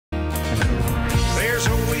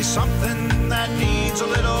always something that needs a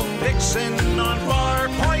little fixing on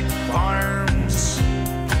Farpoint Farms.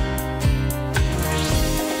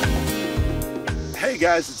 Hey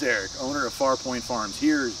guys, it's Eric, owner of Farpoint Farms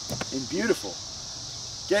here in beautiful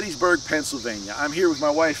Gettysburg, Pennsylvania. I'm here with my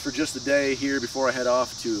wife for just a day here before I head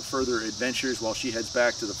off to further adventures while she heads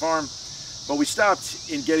back to the farm. But we stopped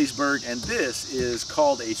in Gettysburg, and this is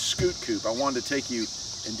called a Scoot Coupe. I wanted to take you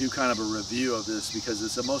and do kind of a review of this because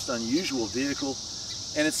it's the most unusual vehicle,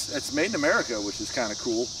 and it's made in America, which is kind of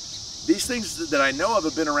cool. These things that I know of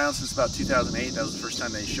have been around since about 2008. That was the first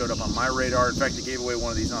time they showed up on my radar. In fact, they gave away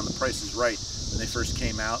one of these on The Price is Right when they first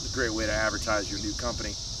came out. A great way to advertise your new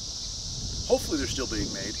company. Hopefully they're still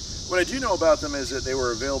being made. What I do know about them is that they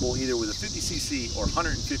were available either with a 50cc or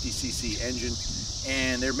 150cc engine,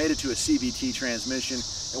 and they're made it to a CVT transmission.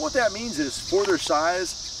 And what that means is, for their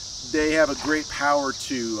size, they have a great power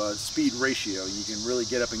to speed ratio. You can really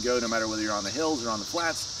get up and go no matter whether you're on the hills or on the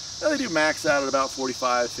flats. Now, they do max out at about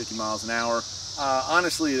 45, 50 miles an hour.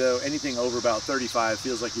 Honestly though, anything over about 35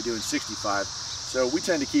 feels like you're doing 65. So we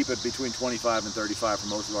tend to keep it between 25 and 35 for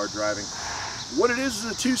most of our driving. What it is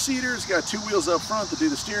a two-seater. It's got two wheels up front to do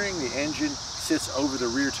the steering. The engine sits over the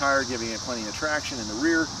rear tire, giving it plenty of traction in the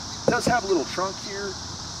rear. It does have a little trunk here.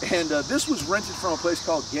 And this was rented from a place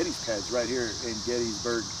called Gettypeds right here in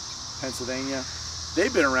Gettysburg, Pennsylvania.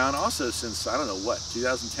 They've been around also since, I don't know what,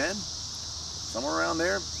 2010? Somewhere around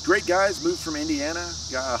there. Great guys, moved from Indiana.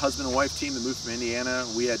 Got a husband and wife team that moved from Indiana.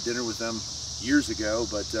 We had dinner with them years ago,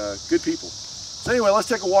 but good people. So anyway, let's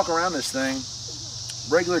take a walk around this thing.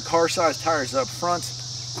 Regular car-sized tires up front,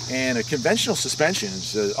 and a conventional suspension.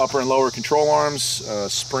 It's upper and lower control arms,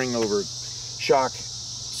 spring over shock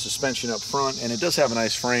suspension up front, and it does have a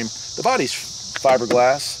nice frame. The body's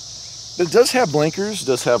fiberglass, but it does have blinkers,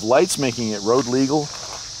 does have lights, making it road legal,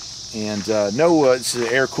 and it's an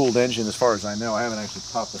air-cooled engine as far as I know. I haven't actually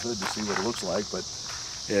popped the hood to see what it looks like, but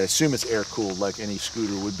I assume it's air-cooled like any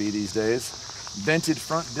scooter would be these days. Vented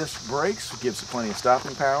front disc brakes gives it plenty of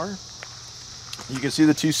stopping power. You can see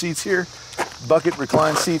the two seats here, bucket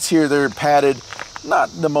recline seats here. They're padded, not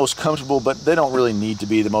the most comfortable, but they don't really need to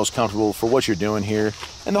be the most comfortable for what you're doing here.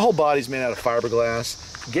 And the whole body's made out of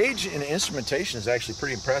fiberglass. Gauge and instrumentation is actually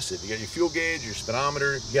pretty impressive. You got your fuel gauge, your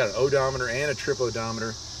speedometer, you got an odometer and a trip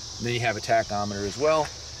odometer, and then you have a tachometer as well.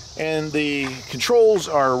 And the controls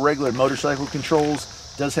are regular motorcycle controls.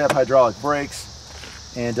 Does have hydraulic brakes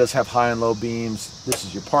and does have high and low beams. This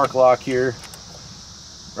is your park lock here,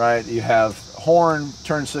 right? You have horn,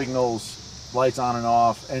 turn signals, lights on and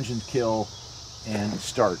off, engine kill, and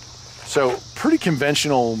start. So pretty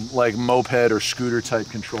conventional, like moped or scooter type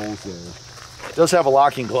controls there. It does have a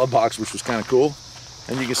locking glove box, which was kind of cool.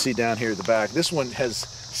 And you can see down here at the back, this one has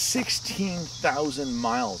 16,000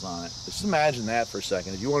 miles on it. Just imagine that for a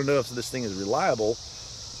second. If you want to know if this thing is reliable,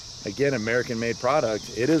 again, American-made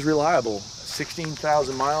product, it is reliable.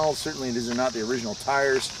 16,000 miles. Certainly these are not the original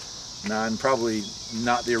tires, and probably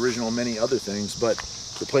not the original many other things, but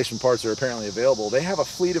replacement parts are apparently available. They have a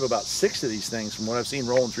fleet of about 6 of these things from what I've seen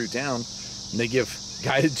rolling through town, and they give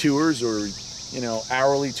guided tours or, you know,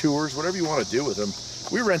 hourly tours, whatever you want to do with them.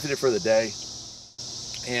 We rented it for the day,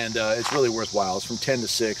 and it's really worthwhile. It's from 10 to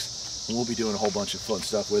 6, and we'll be doing a whole bunch of fun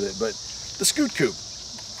stuff with it. But the Scoot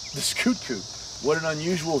Coupe, what an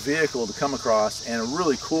unusual vehicle to come across, and a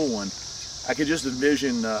really cool one. I could just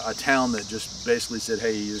envision a town that just basically said,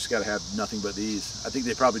 hey, you just got to have nothing but these. I think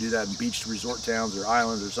they probably do that in beach resort towns or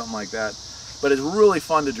islands or something like that. But it's really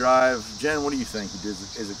fun to drive. Jen, what do you think?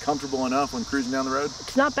 Is it comfortable enough when cruising down the road?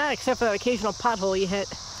 It's not bad, except for that occasional pothole you hit.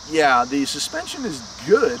 Yeah, the suspension is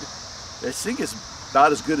good. I think it's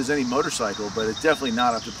about as good as any motorcycle, but it's definitely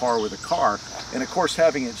not up to par with a car. And of course,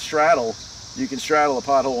 having it straddle, you can straddle a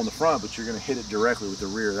pothole in the front, but you're going to hit it directly with the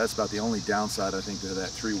rear. That's about the only downside, I think, to that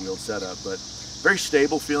three-wheel setup, but very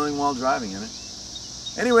stable feeling while driving in it.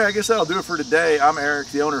 Anyway, I guess that'll do it for today. I'm Eric,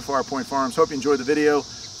 the owner of Farpoint Farms. Hope you enjoyed the video.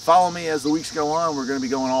 Follow me as the weeks go on. We're going to be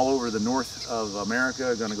going all over the north of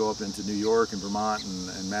America. Going to go up into New York and Vermont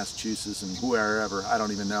and Massachusetts and wherever. I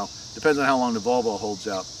don't even know. Depends on how long the Volvo holds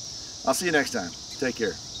out. I'll see you next time. Take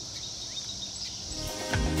care.